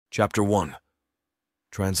Chapter 1.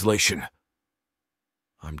 Translation.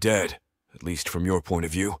 I'm dead, at least from your point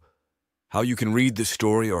of view. How you can read this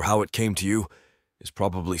story or how it came to you is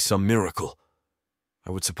probably some miracle.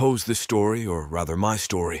 I would suppose this story, or rather my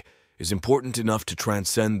story, is important enough to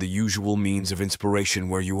transcend the usual means of inspiration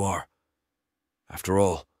where you are. After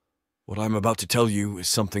all, what I'm about to tell you is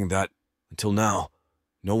something that, until now,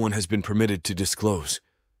 no one has been permitted to disclose.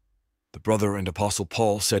 The brother and Apostle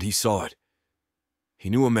Paul said he saw it. He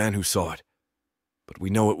knew a man who saw it, but we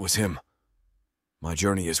know it was him. My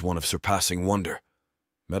journey is one of surpassing wonder.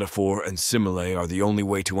 Metaphor and simile are the only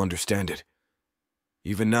way to understand it.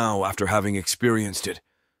 Even now, after having experienced it,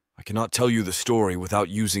 I cannot tell you the story without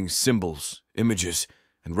using symbols, images,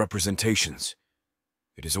 and representations.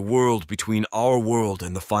 It is a world between our world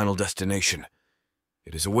and the final destination.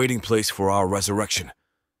 It is a waiting place for our resurrection,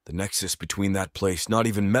 the nexus between that place not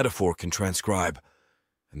even metaphor can transcribe,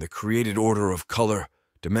 and the created order of color,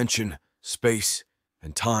 dimension, space,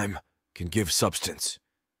 and time can give substance.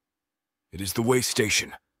 It is the way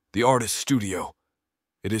station, the artist's studio.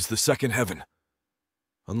 It is the second heaven.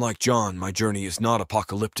 Unlike John, my journey is not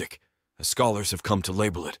apocalyptic, as scholars have come to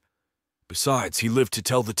label it. Besides, he lived to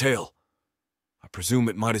tell the tale. I presume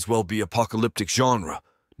it might as well be apocalyptic genre,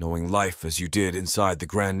 knowing life as you did inside the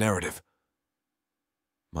grand narrative.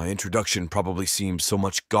 My introduction probably seems so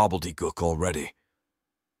much gobbledygook already.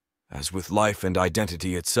 As with life and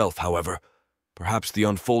identity itself, however, perhaps the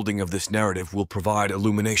unfolding of this narrative will provide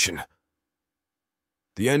illumination.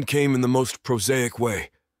 The end came in the most prosaic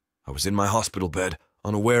way. I was in my hospital bed,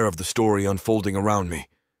 unaware of the story unfolding around me.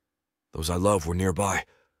 Those I love were nearby,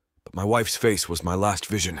 but my wife's face was my last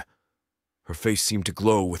vision. Her face seemed to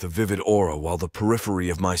glow with a vivid aura while the periphery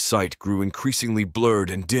of my sight grew increasingly blurred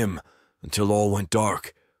and dim until all went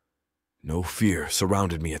dark. No fear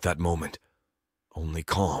surrounded me at that moment, only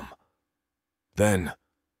calm. Then,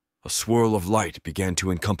 a swirl of light began to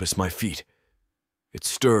encompass my feet. It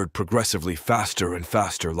stirred progressively faster and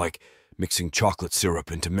faster, like mixing chocolate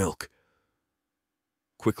syrup into milk.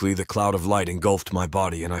 Quickly, the cloud of light engulfed my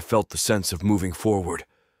body, and I felt the sense of moving forward.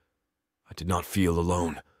 I did not feel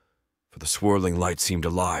alone, for the swirling light seemed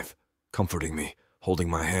alive, comforting me, holding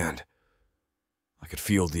my hand. I could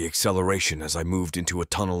feel the acceleration as I moved into a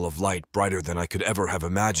tunnel of light brighter than I could ever have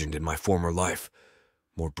imagined in my former life,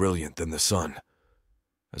 more brilliant than the sun.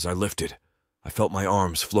 As I lifted, I felt my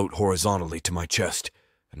arms float horizontally to my chest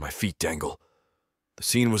and my feet dangle. The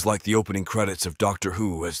scene was like the opening credits of Doctor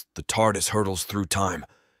Who as the TARDIS hurtles through time,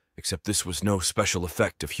 except this was no special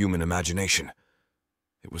effect of human imagination.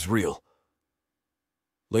 It was real.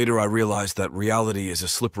 Later I realized that reality is a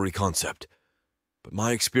slippery concept, but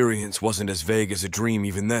my experience wasn't as vague as a dream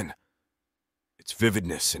even then. Its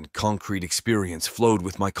vividness and concrete experience flowed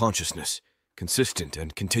with my consciousness, consistent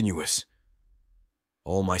and continuous.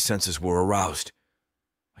 All my senses were aroused.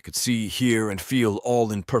 I could see, hear, and feel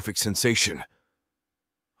all in perfect sensation.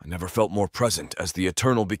 I never felt more present as the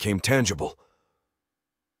eternal became tangible.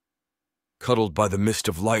 Cuddled by the mist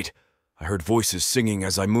of light, I heard voices singing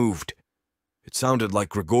as I moved. It sounded like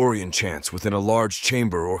Gregorian chants within a large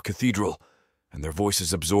chamber or cathedral, and their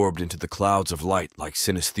voices absorbed into the clouds of light like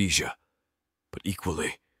synesthesia. But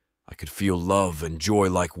equally, I could feel love and joy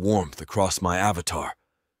like warmth across my avatar.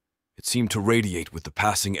 It seemed to radiate with the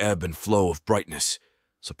passing ebb and flow of brightness,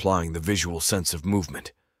 supplying the visual sense of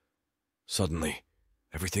movement. Suddenly,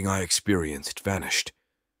 everything I experienced vanished,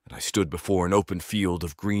 and I stood before an open field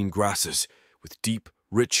of green grasses with deep,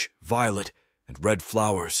 rich violet and red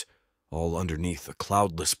flowers, all underneath a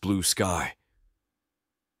cloudless blue sky.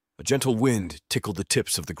 A gentle wind tickled the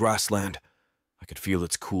tips of the grassland. I could feel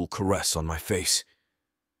its cool caress on my face.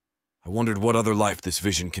 I wondered what other life this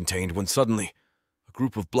vision contained when suddenly a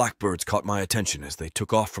group of blackbirds caught my attention as they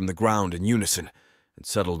took off from the ground in unison and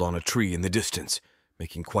settled on a tree in the distance,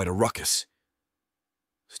 making quite a ruckus.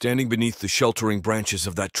 Standing beneath the sheltering branches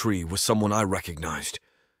of that tree was someone I recognized.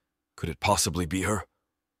 Could it possibly be her?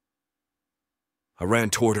 I ran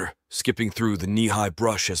toward her, skipping through the knee-high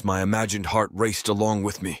brush as my imagined heart raced along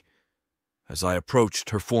with me. As I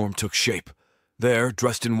approached, her form took shape. There,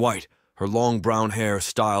 dressed in white, her long brown hair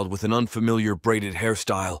styled with an unfamiliar braided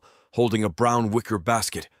hairstyle, holding a brown wicker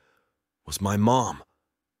basket, was my mom.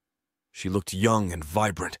 She looked young and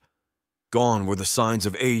vibrant. Gone were the signs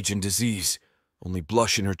of age and disease, only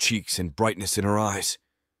blush in her cheeks and brightness in her eyes.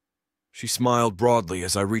 She smiled broadly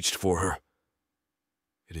as I reached for her.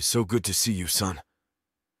 "It is so good to see you, son.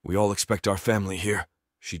 We all expect our family here,"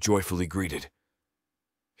 she joyfully greeted.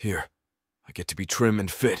 "Here, I get to be trim and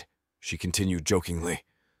fit," she continued jokingly.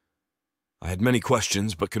 I had many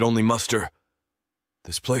questions, but could only muster,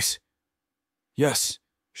 "This place?" "Yes,"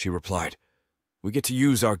 she replied. We get to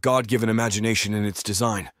use our God-given imagination in its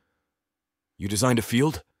design. You designed a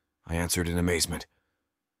field? I answered in amazement.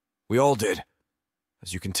 We all did.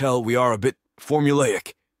 As you can tell, we are a bit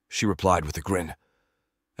formulaic, she replied with a grin.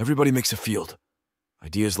 Everybody makes a field.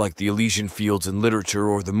 Ideas like the Elysian fields in literature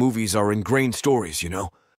or the movies are ingrained stories, you know.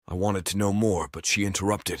 I wanted to know more, but she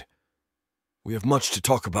interrupted. We have much to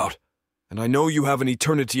talk about, and I know you have an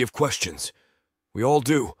eternity of questions. We all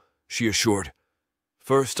do, she assured.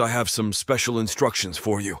 First, I have some special instructions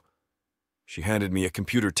for you. She handed me a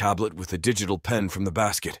computer tablet with a digital pen from the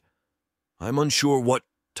basket. I'm unsure what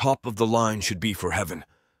top of the line should be for heaven,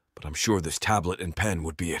 but I'm sure this tablet and pen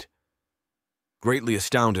would be it. Greatly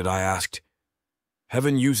astounded, I asked,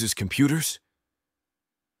 Heaven uses computers?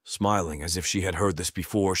 Smiling as if she had heard this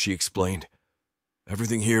before, she explained,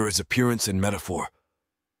 Everything here is appearance and metaphor.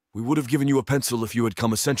 We would have given you a pencil if you had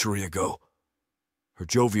come a century ago. Her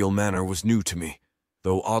jovial manner was new to me,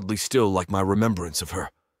 though oddly still like my remembrance of her.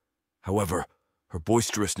 However, her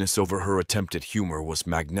boisterousness over her attempt at humor was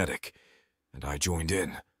magnetic, and I joined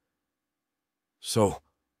in. So,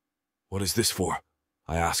 what is this for?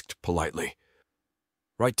 I asked politely.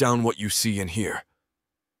 Write down what you see and hear.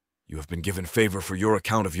 You have been given favor for your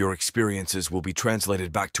account of your experiences will be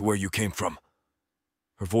translated back to where you came from.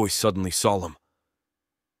 Her voice suddenly solemn.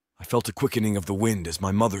 I felt a quickening of the wind as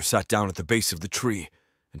my mother sat down at the base of the tree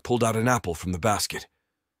and pulled out an apple from the basket.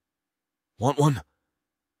 Want one?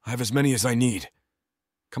 I have as many as I need.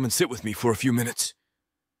 Come and sit with me for a few minutes.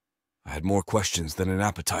 I had more questions than an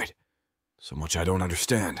appetite. So much I don't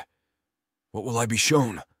understand. What will I be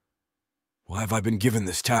shown? Why have I been given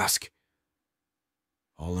this task?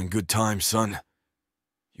 All in good time, son.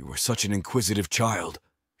 You were such an inquisitive child,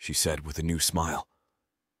 she said with a new smile.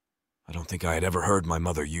 I don't think I had ever heard my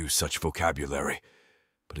mother use such vocabulary,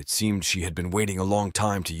 but it seemed she had been waiting a long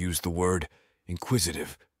time to use the word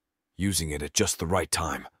inquisitive, using it at just the right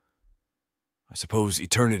time. I suppose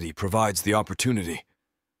eternity provides the opportunity.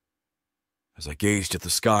 As I gazed at the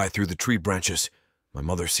sky through the tree branches, my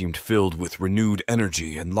mother seemed filled with renewed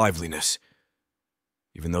energy and liveliness.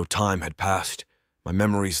 Even though time had passed, my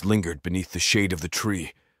memories lingered beneath the shade of the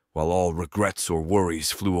tree, while all regrets or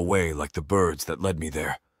worries flew away like the birds that led me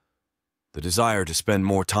there. The desire to spend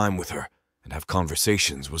more time with her and have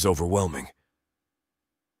conversations was overwhelming.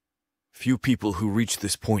 Few people who reach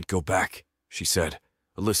this point go back, she said,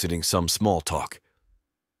 eliciting some small talk.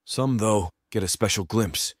 Some, though, get a special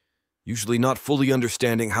glimpse, usually not fully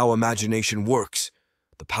understanding how imagination works,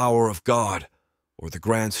 the power of God, or the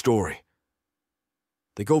grand story.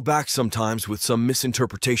 They go back sometimes with some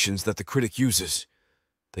misinterpretations that the critic uses.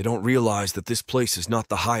 They don't realize that this place is not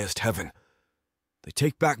the highest heaven. They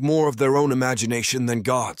take back more of their own imagination than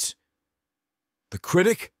God's. The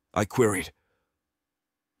critic? I queried.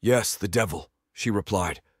 Yes, the devil, she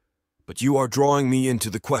replied. But you are drawing me into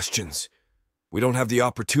the questions. We don't have the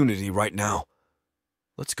opportunity right now.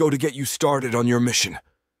 Let's go to get you started on your mission.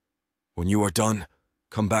 When you are done,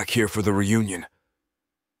 come back here for the reunion.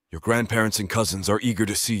 Your grandparents and cousins are eager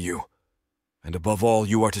to see you. And above all,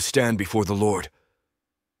 you are to stand before the Lord.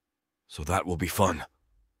 So that will be fun.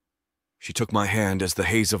 She took my hand as the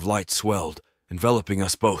haze of light swelled, enveloping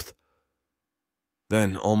us both.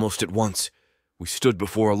 Then, almost at once, we stood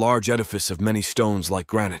before a large edifice of many stones like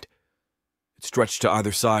granite. It stretched to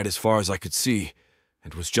either side as far as I could see,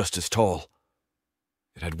 and was just as tall.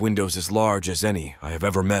 It had windows as large as any I have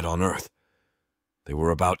ever met on earth. They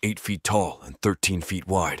were about 8 feet tall and 13 feet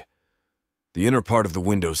wide. The inner part of the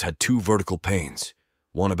windows had 2 vertical panes,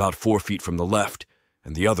 one about 4 feet from the left,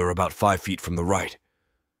 and the other about 5 feet from the right.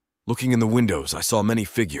 Looking in the windows, I saw many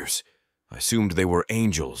figures. I assumed they were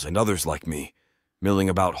angels and others like me, milling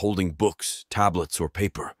about holding books, tablets, or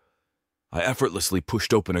paper. I effortlessly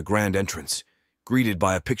pushed open a grand entrance, greeted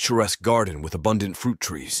by a picturesque garden with abundant fruit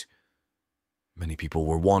trees. Many people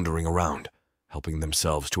were wandering around, helping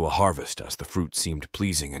themselves to a harvest as the fruit seemed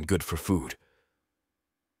pleasing and good for food.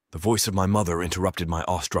 The voice of my mother interrupted my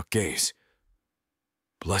awestruck gaze.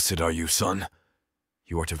 Blessed are you, son.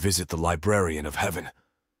 You are to visit the librarian of heaven.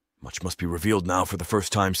 Much must be revealed now for the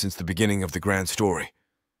first time since the beginning of the grand story.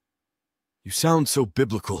 You sound so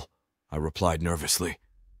biblical, I replied nervously.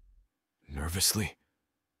 Nervously?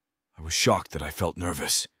 I was shocked that I felt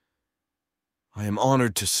nervous. I am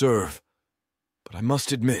honored to serve, but I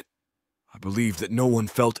must admit, I believe that no one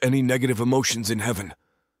felt any negative emotions in heaven.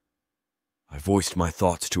 I voiced my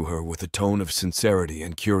thoughts to her with a tone of sincerity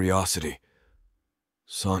and curiosity.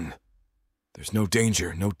 Son, there's no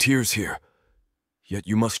danger, no tears here. Yet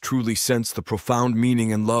you must truly sense the profound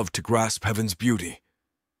meaning and love to grasp heaven's beauty.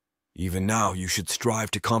 Even now you should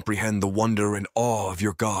strive to comprehend the wonder and awe of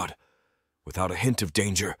your God. Without a hint of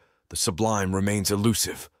danger, the sublime remains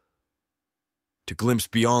elusive. To glimpse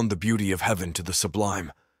beyond the beauty of heaven to the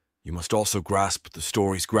sublime, you must also grasp the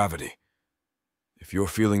story's gravity. If you're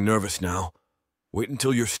feeling nervous now, wait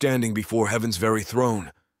until you're standing before heaven's very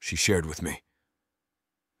throne, she shared with me.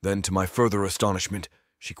 Then, to my further astonishment,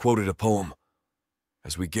 she quoted a poem.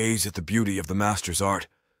 As we gaze at the beauty of the master's art,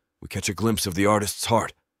 we catch a glimpse of the artist's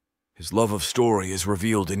heart. His love of story is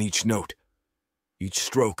revealed in each note. Each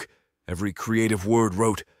stroke, every creative word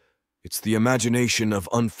wrote, it's the imagination of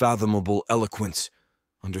unfathomable eloquence,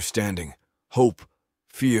 understanding, hope,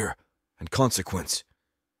 fear, and consequence.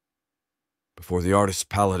 Before the artist's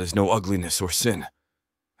palette is no ugliness or sin.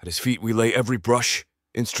 At his feet we lay every brush,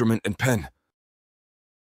 instrument, and pen.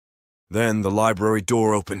 Then the library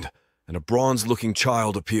door opened, and a bronze-looking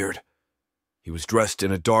child appeared. He was dressed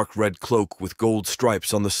in a dark red cloak with gold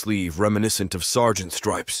stripes on the sleeve reminiscent of sergeant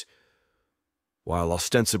stripes. While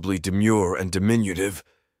ostensibly demure and diminutive,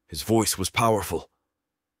 his voice was powerful.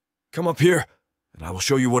 "Come up here, and I will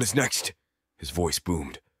show you what is next," his voice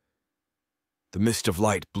boomed. The mist of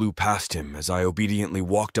light blew past him as I obediently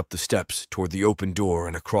walked up the steps toward the open door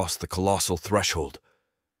and across the colossal threshold.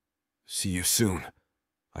 "See you soon,"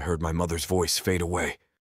 I heard my mother's voice fade away.